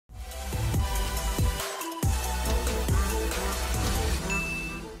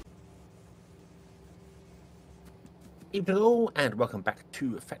Hello and welcome back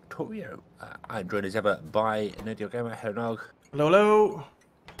to Factorio. I'm joined as ever by Nerdio Gamer. Hello, Nog. Hello, hello.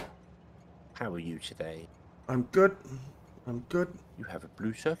 How are you today? I'm good. I'm good. You have a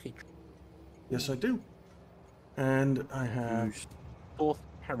blue circuit. Yes, I do. And I have... Whose fourth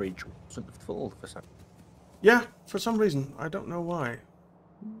carriage wasn't full for some. Yeah, for some reason. I don't know why.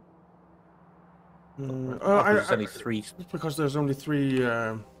 Because there's only three. It's because there's only three,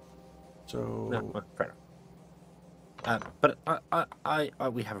 No, so... well, fair enough. But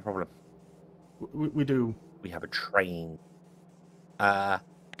we have a problem. We do. We have a train. A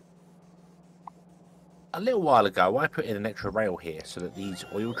little while ago, I put in an extra rail here so that these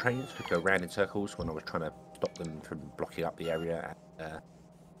oil trains could go round in circles when I was trying to stop them from blocking up the area.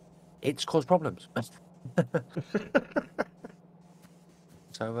 It's caused problems.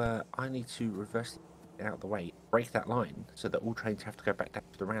 So I need to reverse it out of the way, break that line, so that all trains have to go back down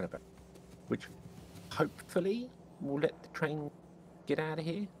to the roundabout, which hopefully will let the train get out of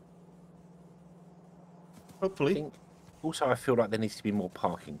here. Hopefully. Also, I feel like there needs to be more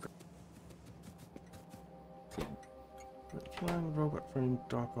parking. Flying robot frame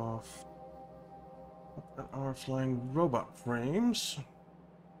dock off. At our flying robot frames.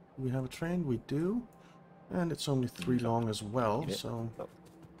 Do we have a train? We do. And it's only 3 long as well, so... In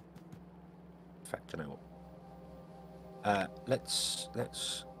fact, you know what? Let's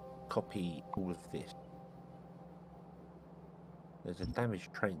copy all of this. There's a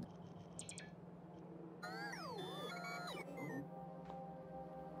damaged train.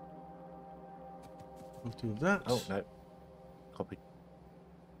 We'll do that. Oh no. Copy.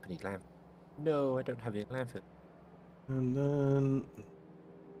 I need lamp. No, I don't have any lamp. And then...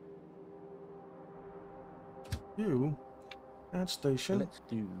 you... add station. Let's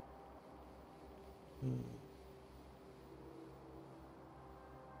do...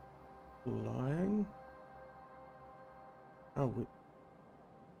 Flying. Oh, we...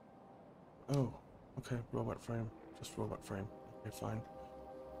 oh, okay, robot frame. Just robot frame. Okay, fine.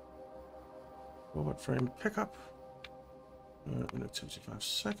 Robot frame pickup. In activity 5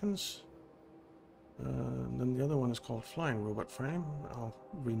 seconds. And then the other one is called flying robot frame. I'll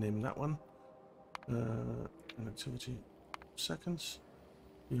rename that one. In activity seconds.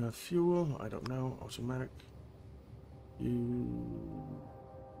 You have fuel. I don't know. Automatic. You...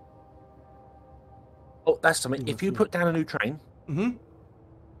 oh, that's something. If you put down a new train,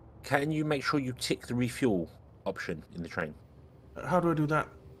 can you make sure you tick the refuel option in the train? How do I do that?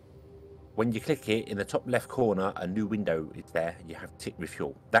 When you click it, in the top left corner, a new window is there. You have to tick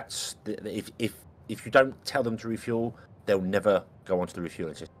refuel. That's if you don't tell them to refuel, they'll never go onto the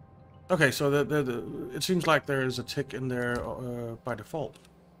refueling system. Okay, so it seems like there is a tick in there by default.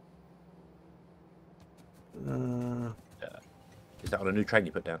 Is that on a new train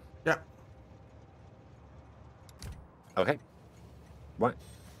you put down? Yeah. Okay. Right.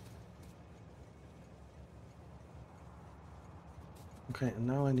 Okay, and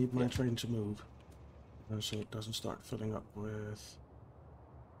now I need my train to move. So it doesn't start filling up with...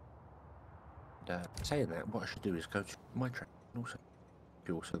 Saying that, what I should do is go to my train and also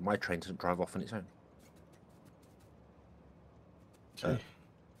fuel so that my train doesn't drive off on its own. Okay.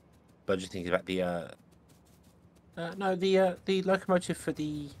 But I just think about the the locomotive for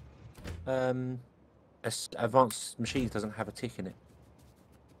the advanced machines doesn't have a tick in it.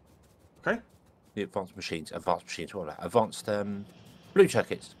 Okay. The advanced machines, what are that? Advanced blue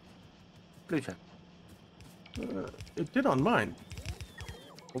circuits. Blue circuit. It did on mine.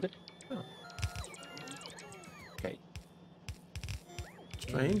 Hold it. Oh. Okay.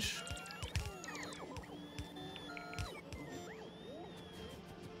 Strange.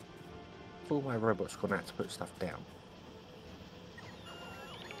 All my robots gone out to put stuff down.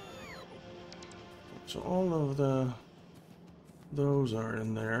 So all of those are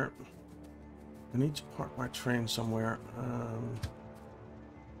in there. I need to park my train somewhere.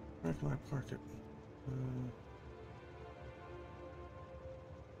 Where can I park it?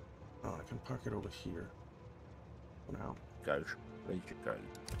 Oh, I can park it over here. For now. Go. Where you go.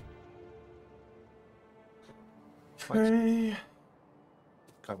 Okay.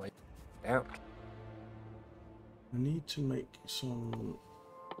 Go away. Out. I need to make some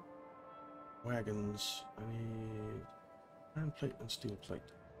wagons. I need iron plate and steel plate.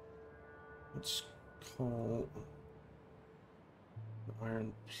 Let's call the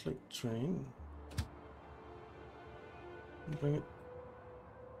iron plate train. Bring it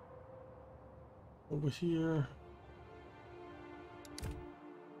over here.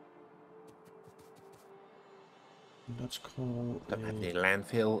 And let's call Don't have any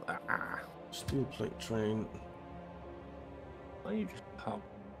landfill. steel plate train. Why you just pop?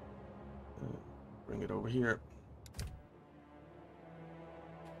 Bring it over here.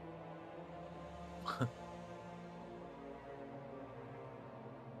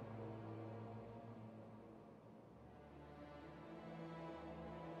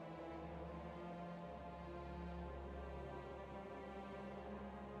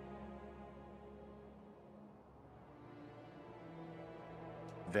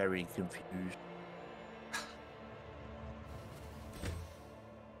 very confused.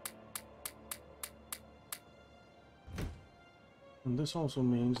 And this also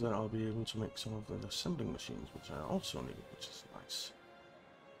means that I'll be able to make some of the assembling machines, which I also need, which is nice.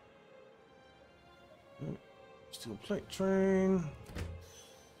 Okay. Steel plate train.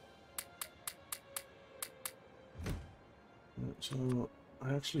 So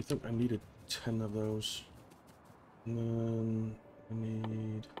I actually think I needed 10 of those. And then I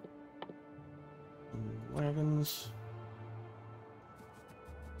need some wagons.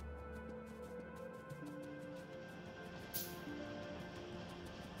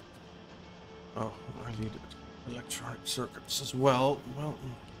 Oh, I need electronic circuits as well. Well,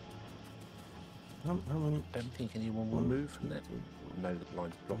 how many? I don't think anyone will move from there. No, the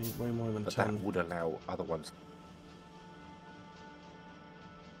line's I blocked. need way more than But 10. that would allow other ones.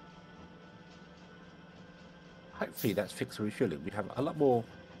 Hopefully that's fixed the refueling. We have a lot more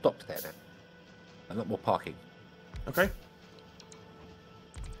stops there now. A lot more parking. Okay.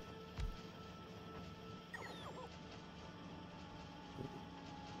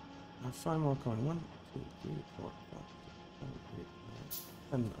 I have 5 more coming. 1, 2, 3, 4, 5, 6,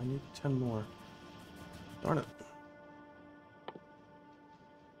 7, 8, 9, 10. I need 10 more. Darn it.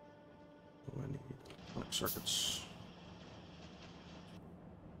 Oh, I need electronic circuits.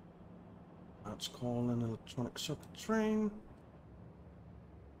 Let's call an electronic circuit train.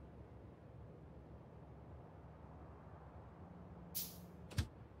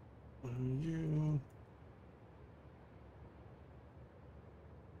 And you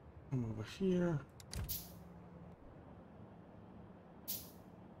come over here.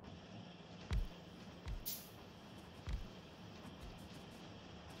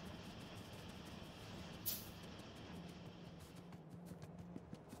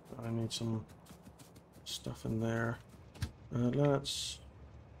 I need some stuff in there. Let's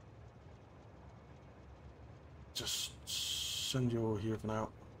just send you over here for now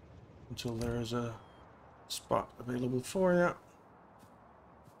until there is a spot available for you.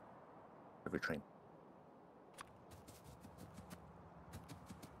 Every train.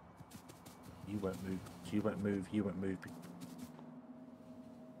 You won't move. You won't move. You won't move.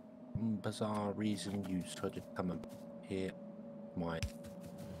 Bizarre reason you started coming here. My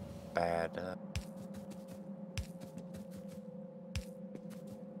bad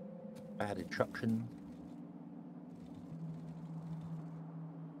instruction.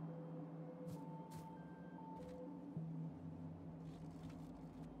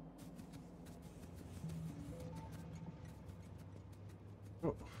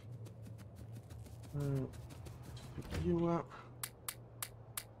 Oh. Pick you up.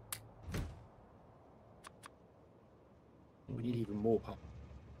 We need even more pop.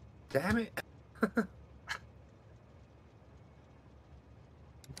 Damn it! You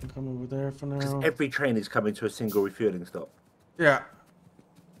can come over there for Because now. every train is coming to a single refueling stop. Yeah.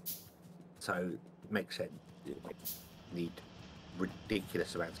 So it makes sense. You need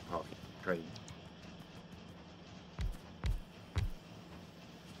ridiculous amounts of parking train.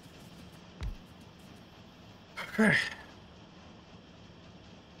 Okay.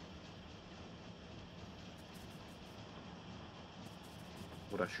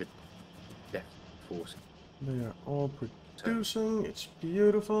 What I should force. They are all producing. It's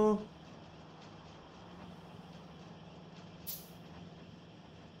beautiful.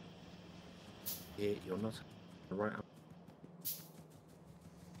 Here, you're not right up.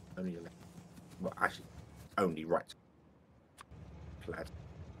 Only left. Well, actually, only right. Glad.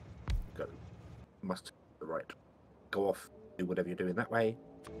 Go. Must the right. Go off. Do whatever you're doing that way.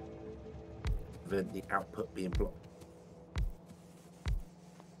 Prevent the output being blocked.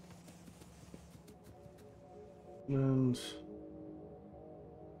 And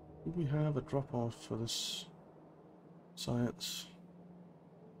do we have a drop-off for this science?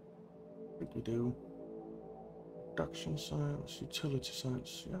 I think we do. Production science, utility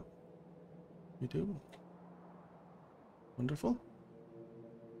science, yeah. We do. Wonderful.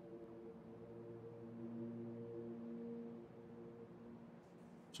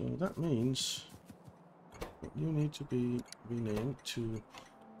 So that means you need to be renamed to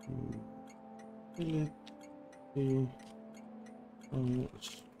utility. You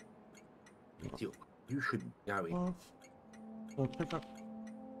should know it. So pick up.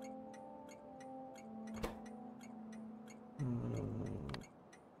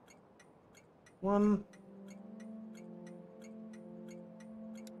 One.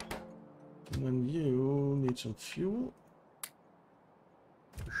 And then you need some fuel.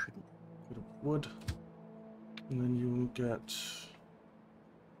 You shouldn't. Bit of wood. And then you get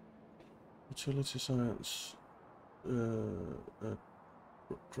utility science.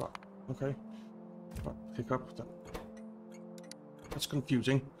 Drop. Okay. Drop, pick up. That's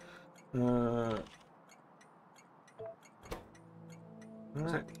confusing. Alright.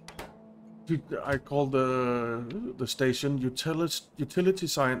 I call the station utility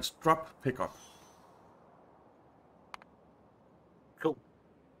science drop pickup. Cool.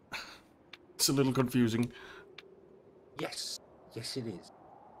 It's a little confusing. Yes. Yes, it is.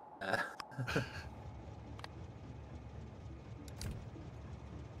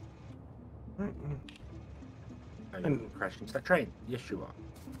 Right. And crash into that train. Yes, you are.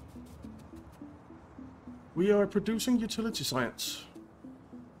 We are producing utility science.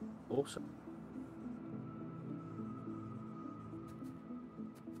 Awesome.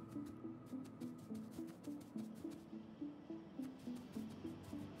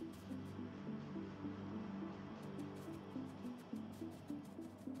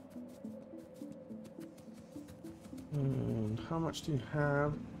 And how much do you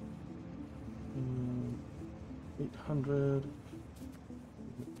have? 800.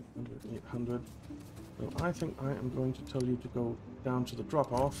 800. So I think I am going to tell you to go down to the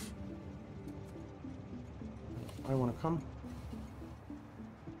drop-off. I want to come.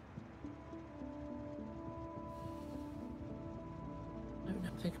 No,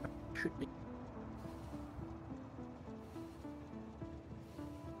 think about it. Should be.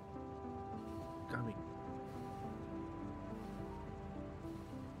 Going.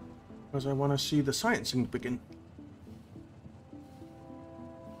 Because I want to see the sciencing begin.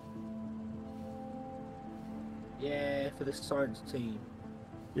 Yeah, for the science team.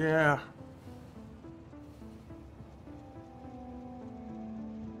 Yeah.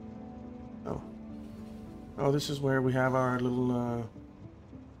 Oh. Oh, this is where we have our little,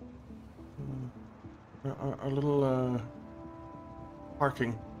 our little,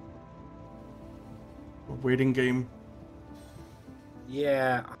 parking. Waiting game.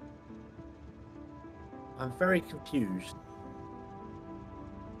 Yeah. I'm very confused.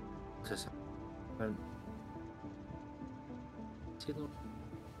 Because I don't...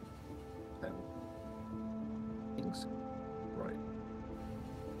 Things. Right.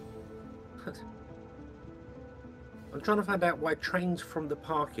 I'm trying to find out why trains from the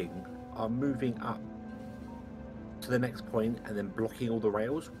parking are moving up to the next point and then blocking all the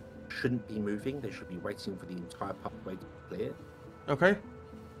rails. Shouldn't be moving. They should be waiting for the entire pathway to be clear. Okay.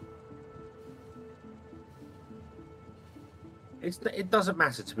 It doesn't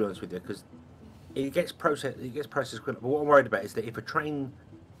matter, to be honest with you, because it gets processed quickly. But what I'm worried about is that if a train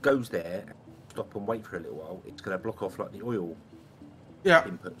goes there, stop and wait for a little while, it's going to block off like the oil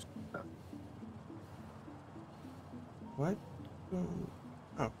inputs. What?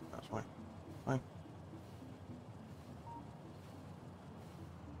 Oh, that's fine. Fine.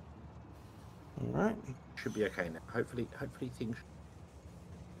 All right. Should be okay now. Hopefully things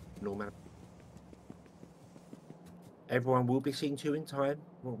normal. Everyone will be seen to in time.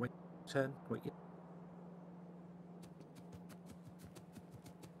 Won't wait turn. Wait.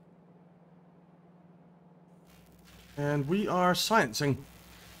 And we are sciencing.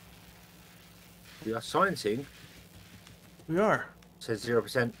 We are sciencing. We are. It says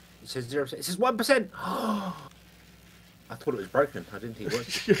 0%. It says 0%. It says 1%. I thought it was broken. I didn't think it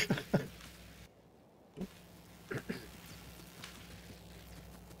was.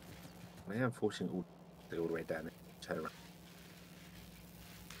 I am forcing all the way down and turn around.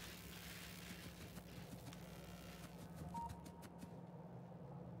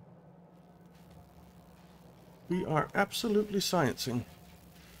 We are absolutely sciencing.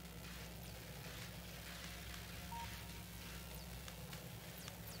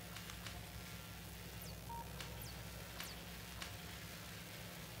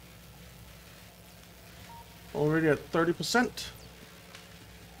 Already at 30%.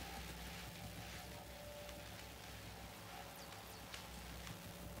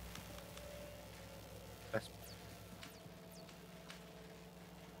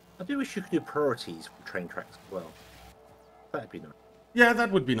 I do wish you could do priorities for train tracks as well. That'd be nice. Yeah,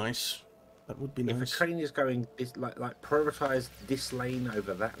 that would be nice. That would be If nice. a train is going this like prioritize this lane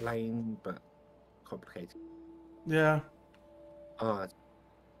over that lane, but complicated. Yeah.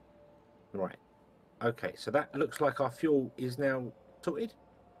 Right. Okay, so that looks like our fuel is now sorted,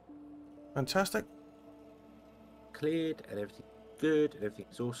 Fantastic. cleared, and everything's good, and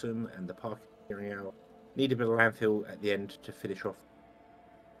everything's awesome, and the parking is clearing out. Need a bit of landfill at the end to finish off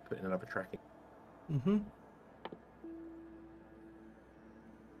putting another track in. Mm-hmm.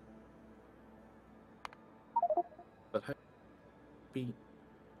 But hope be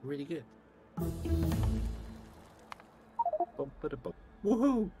really good.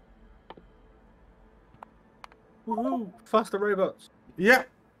 Woohoo! Woohoo! Faster robots! Yeah.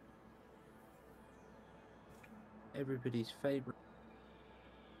 Everybody's favourite.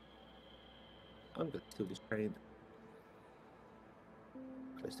 I'm going to steal this train.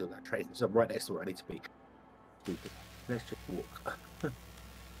 Let's steal that train. So I'm right next to where I need to be. Stupid. Let's just walk.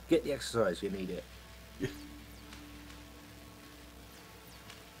 Get the exercise, you need it.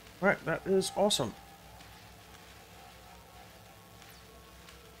 Right, that is awesome.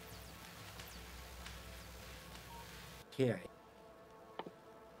 Okay.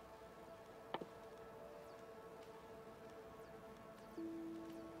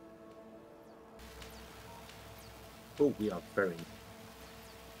 Oh, we are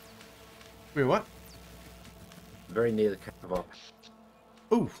Wait, what? very near the cap of our.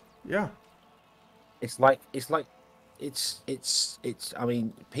 Oh, yeah. It's. I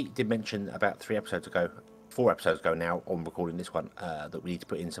mean, Pete did mention about 4 episodes ago now on recording this one that we need to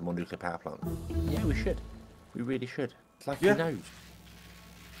put in some more nuclear power plant. Yeah, we should. We really should. It's like Yeah. he knows.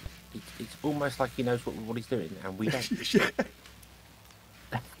 It's almost like he knows what he's doing, and we don't. Yeah.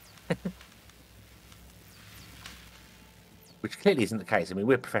 Which clearly isn't the case. I mean,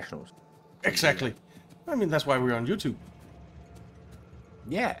 we're professionals. Exactly. I mean, that's why we're on YouTube.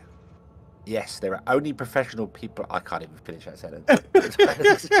 Yeah. Yes, there are only professional people. I can't even finish that sentence.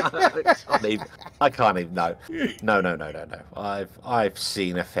 I can't even. No. I've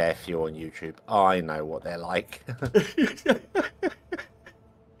seen a fair few on YouTube. I know what they're like.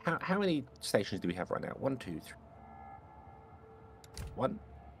 How many stations do we have right now? 1, 2, 3. 1,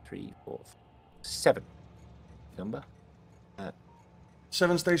 3, 4, 5, 7. Number.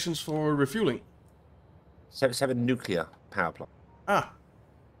 7 stations for refueling. 7 nuclear power plant. Ah.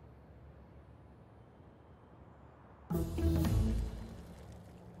 You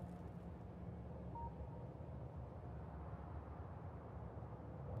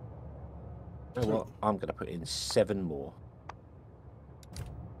know what? I'm going to put in 7 more.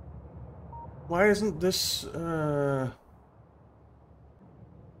 Why isn't this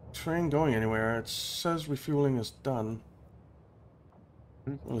train going anywhere? It says refueling is done.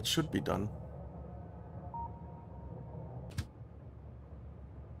 Well, it should be done.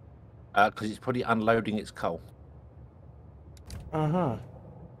 Because it's probably unloading its coal. Uh-huh.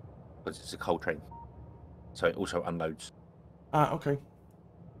 Because it's a coal train. So it also unloads. Ah, okay.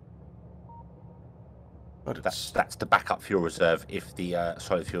 But it's... That's the backup fuel reserve if the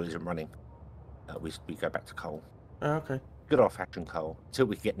solid fuel isn't running. We go back to coal. Okay. Good old-fashioned coal. Until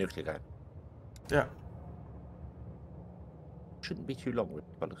we can get nuclear going. Yeah. Shouldn't be too long,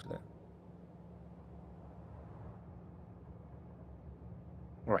 by the looks of that.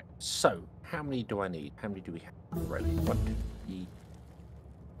 Right, so how many do I need? How many do we have? Right, 1, 2, 3.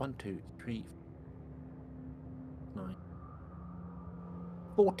 1, 2, 3, 9.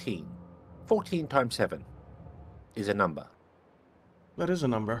 14. 14 times 7 is a number. That is a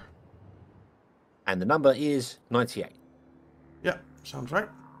number. And the number is 98. Yeah, sounds right.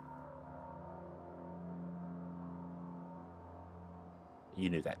 You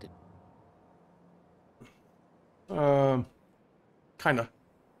knew that, didn't Kinda.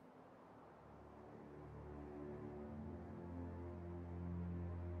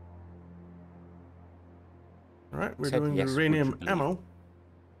 Alright, we're doing yes, uranium ammo.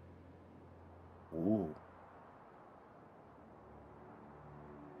 Ooh.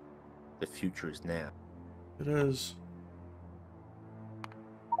 The future is now. It is.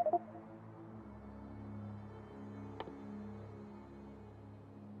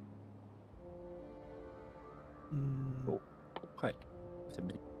 Oh, quite.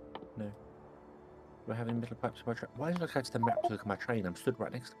 No. Do I have any middle pipes in my train? Why did I go to the map to look at my train? I'm stood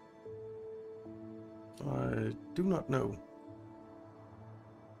right next to it. I do not know.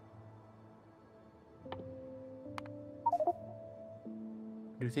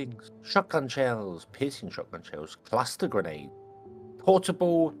 New things. Shotgun shells, piercing shotgun shells, cluster grenade,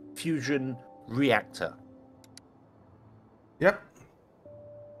 portable fusion reactor. Yep.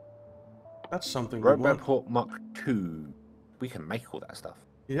 That's something we want. Roboport Mark II. We can make all that stuff.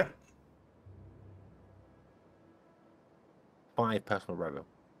 Yep. 5 personal robo.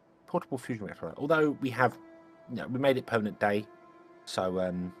 Portable fusion reactor. Although we have, we made it permanent day,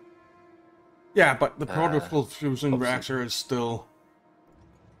 so yeah, but the portable fusion obviously reactor is still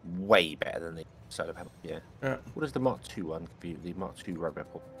way better than the solar panel. Yeah. Yeah. What does the Mark II one give you? The Mark II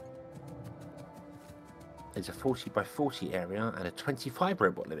roboport. There's a 40 by 40 area and a 25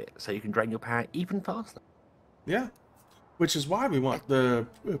 robot limit, so you can drain your power even faster. Yeah. Which is why we want the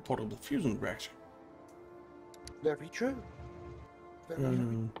portable fusion reactor. Very true. Very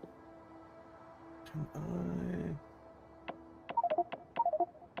true. Can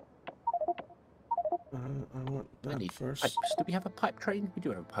I... I want I that need first. pipes. Do we have a pipe train? We do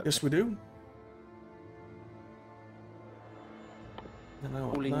have a pipe Yes, train. we do. And I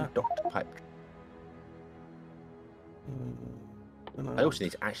want Calling that. Dr. Pipe. And I also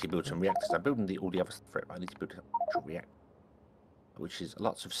need to actually build some reactors. I'm building all the other stuff for it, but I need to build an actual reactor, which is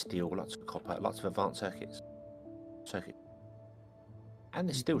lots of steel, lots of copper, lots of advanced circuits. And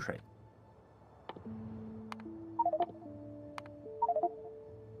the steel train.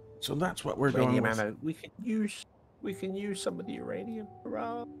 So that's what we're Uranium going with. ammo. We can use some of the uranium.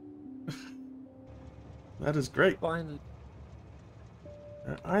 Hurrah! That is great. Finally.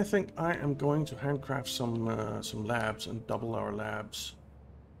 I think I am going to handcraft some labs and double our labs.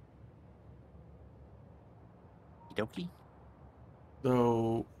 Okie.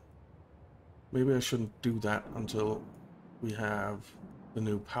 Though maybe I shouldn't do that until we have the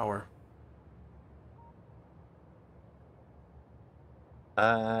new power.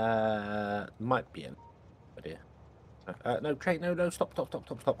 Might be an idea. No, train, no, stop.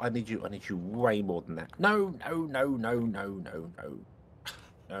 I need you way more than that. No.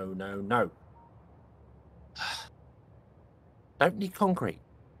 Don't need concrete.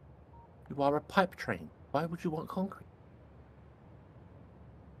 You are a pipe train. Why would you want concrete?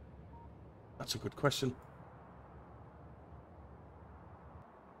 That's a good question.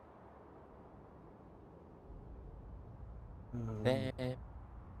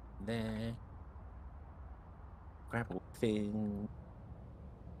 There. Grab all thing.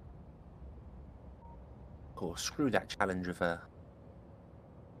 Of course, screw that challenge of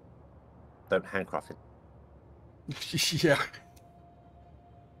don't handcraft it. Yeah.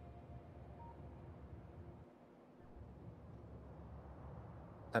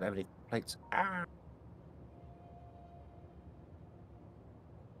 Don't have any plates. Ah.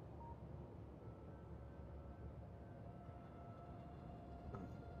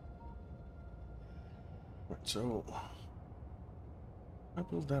 Right, so I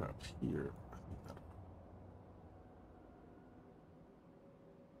build that up here. I think that.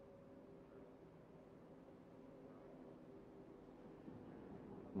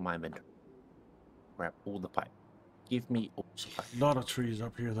 My inventory. Grab all the pipe. Give me all the pipe. A lot of trees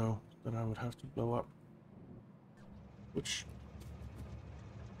up here though that I would have to blow up. Which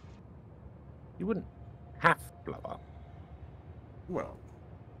You wouldn't have to blow up. well,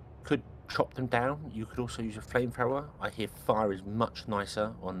 Could chop them down. You could also use a flamethrower. I hear fire is much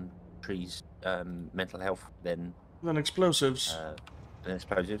nicer on trees' mental health than explosives.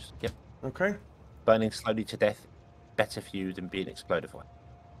 explosives. Yep. Okay. Burning slowly to death, better for you than being exploded.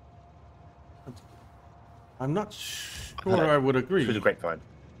 I'm not sure I would agree. Through the grapevine.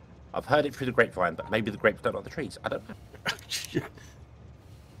 I've heard it through the grapevine, but maybe the grapes don't like the trees. I don't know. Yeah.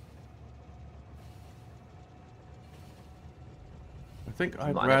 I think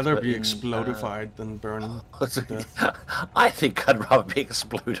I'd Not an rather be expert in, explodified than burn to death. I think I'd rather be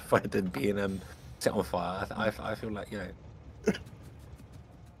explodified than being set on fire. I feel like, you know.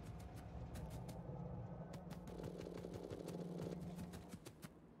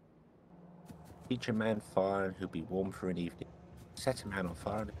 Teach a man fire and he'll be warm for an evening. Set a man on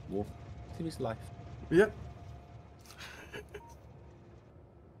fire and he'll be warm to his life. Yep.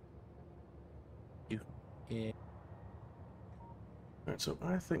 Yeah. Right, so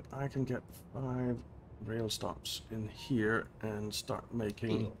I think I can get 5 rail stops in here and start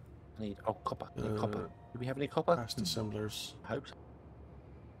making I need copper. I need copper. Do we have any copper? fast assemblers. I hope so.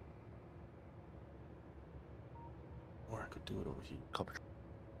 Or I could do it over here. Copper.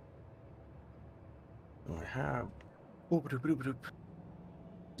 Oh, I have.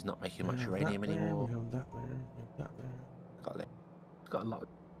 He's not making much uranium anymore. We have that there. We have that there. Got a lot,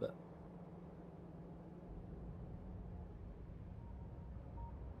 but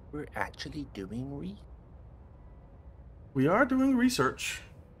we're actually doing We are doing research.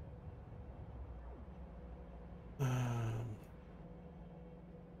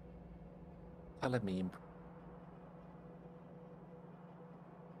 telling me.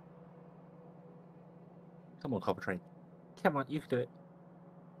 Come on, Copper Train. Come on, you can do it.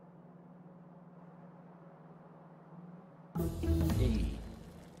 Hey.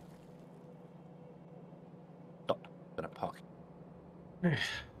 Stop. I'm gonna park.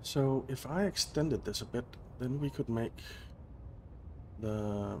 So if I extended this a bit, then we could make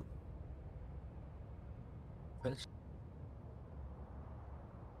the Finish.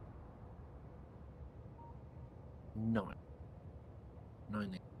 Nine.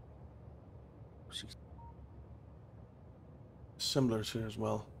 6. assemblers here as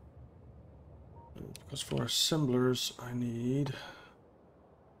well. Because for assemblers, I need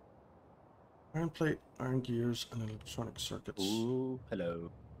iron plate, iron gears, and electronic circuits. Ooh,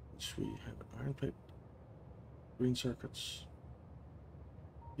 hello. Which we have iron plate, Green circuits.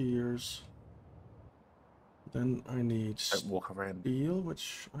 Gears. Then I need Don't walk around. steel,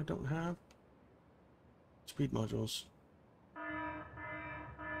 which I don't have. Speed modules.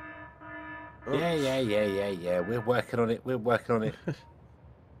 Yeah. We're working on it. We're working on it.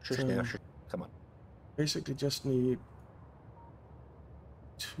 Shush So, now. Shush. Come on. basically just need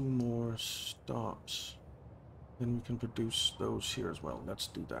 2 more stops. Then we can produce those here as well. Let's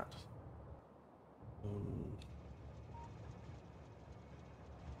do that.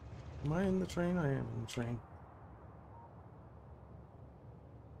 Am I in the train? I am in the train.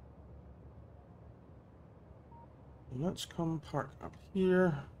 Let's come park up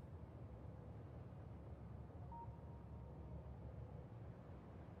here.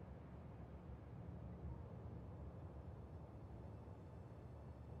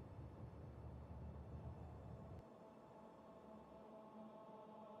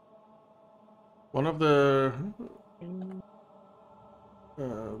 One of the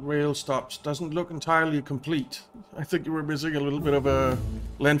rail stops doesn't look entirely complete. I think you were missing a little bit of a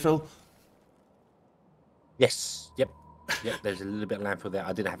landfill. Yes. Yep. There's a little bit of landfill there.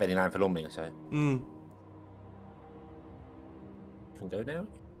 I didn't have any landfill on me, so. Mm. Can go now.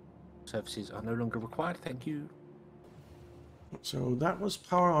 Services are no longer required. Thank you. So that was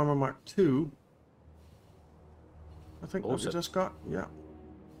Power Armor Mark II. I think that we Awesome. just got. Yeah.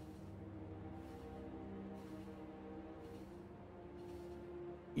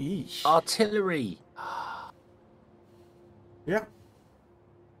 Eesh. Artillery. Yeah.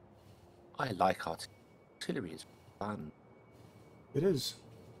 I like artillery. Artillery is fun. It is.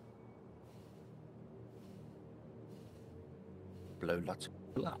 Blow lots of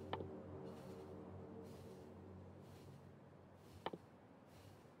people up.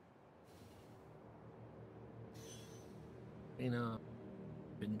 In our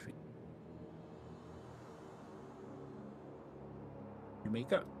inventory. You may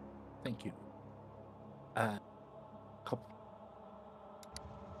go. Thank you. Copy.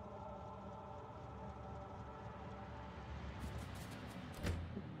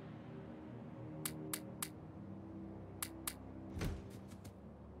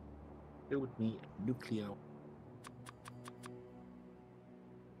 Build me a nuclear.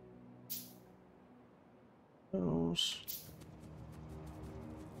 Those.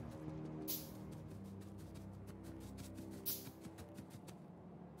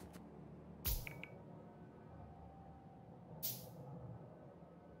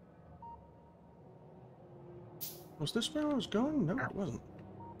 Was this where I was going? No, it wasn't.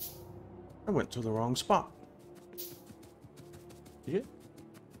 I went to the wrong spot. Did you?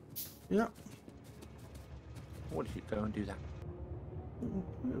 Yeah. What did you go and do that?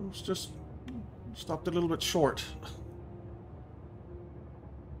 It was just stopped a little bit short.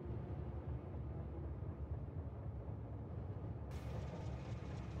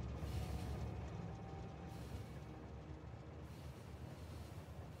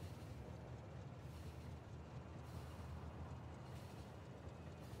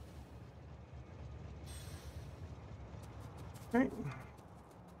 Okay.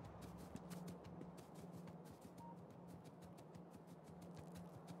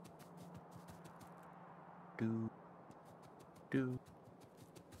 Do.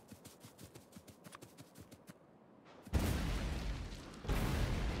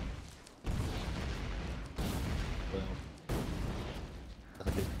 Well, that's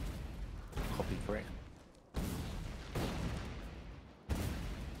a bit copy correct.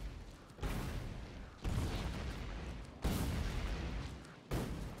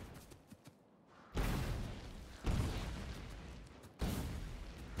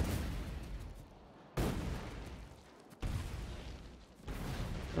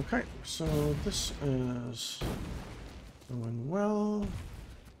 Okay, so this is going well.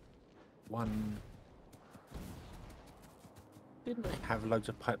 One. Didn't I have loads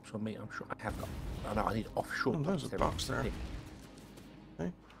of pipes on me? I'm sure I have got. Oh no, I need offshore. Oh, there's a pipes. box there.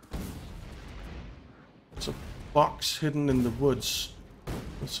 Okay. It's a box hidden in the woods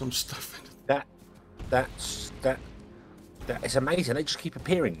with some stuff in it. That is amazing. They just keep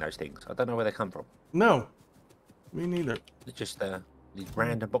appearing, those things. I don't know where they come from. No, me neither. They're just these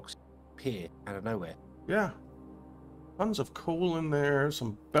random boxes appear out of nowhere. Yeah. Tons of coal in there,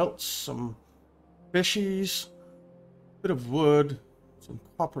 some belts, some fishies, bit of wood, some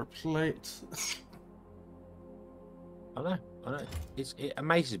copper plate. I know. It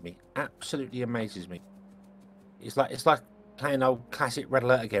amazes me. Absolutely amazes me. It's like playing old classic Red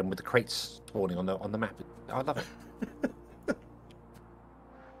Alert again with the crates spawning on the map. I love it.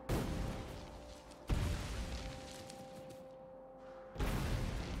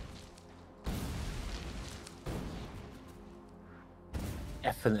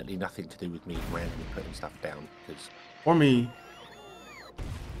 definitely nothing to do with me randomly putting stuff down, because Or me.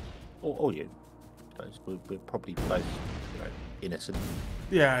 or you. I suppose we're probably both, innocent.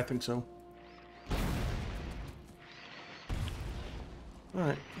 Yeah, I think so.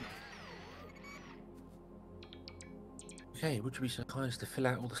 Alright. Okay, would you be so kind as to fill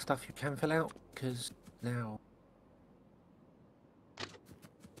out all the stuff you can fill out? Because now...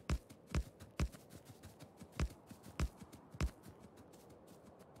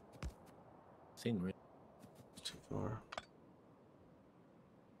 Scenery.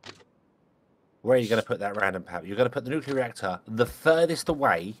 Where are you going to put that random power? You're going to put the nuclear reactor the furthest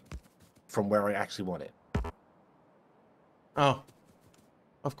away from where I actually want it. Oh.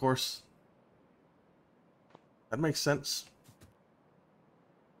 Of course. That makes sense.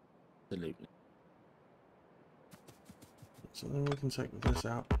 Absolutely. So then we can take this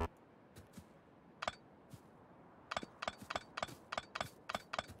out.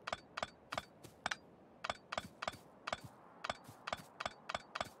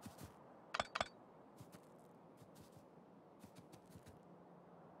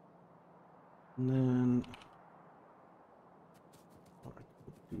 And then what I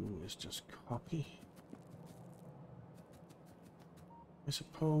could do is just copy. I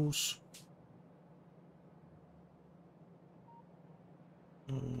suppose.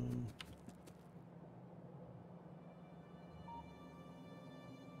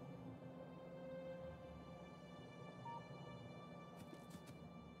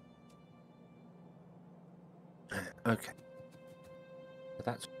 Okay. So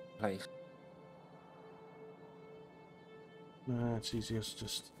that's place. Nah, it's easiest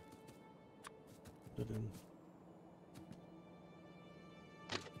just put it in.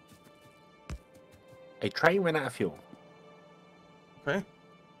 A train ran out of fuel. Okay.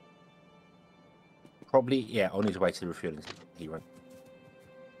 Probably, yeah, on his way to the refueling station. He ran.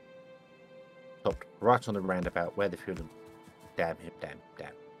 Stopped right on the roundabout where the fueling. Damn him, damn.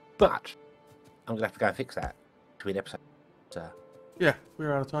 But I'm gonna have to go and fix that between episodes. Yeah,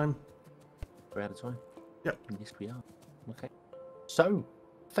 we're out of time. We're out of time. Yep. Yes, we are. Okay. So,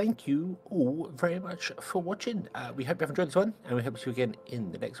 thank you all very much for watching. We hope you have enjoyed this one, and we hope to see you again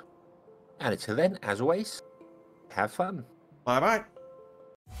in the next one. And until then, as always, have fun. Bye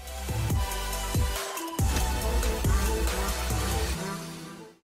bye.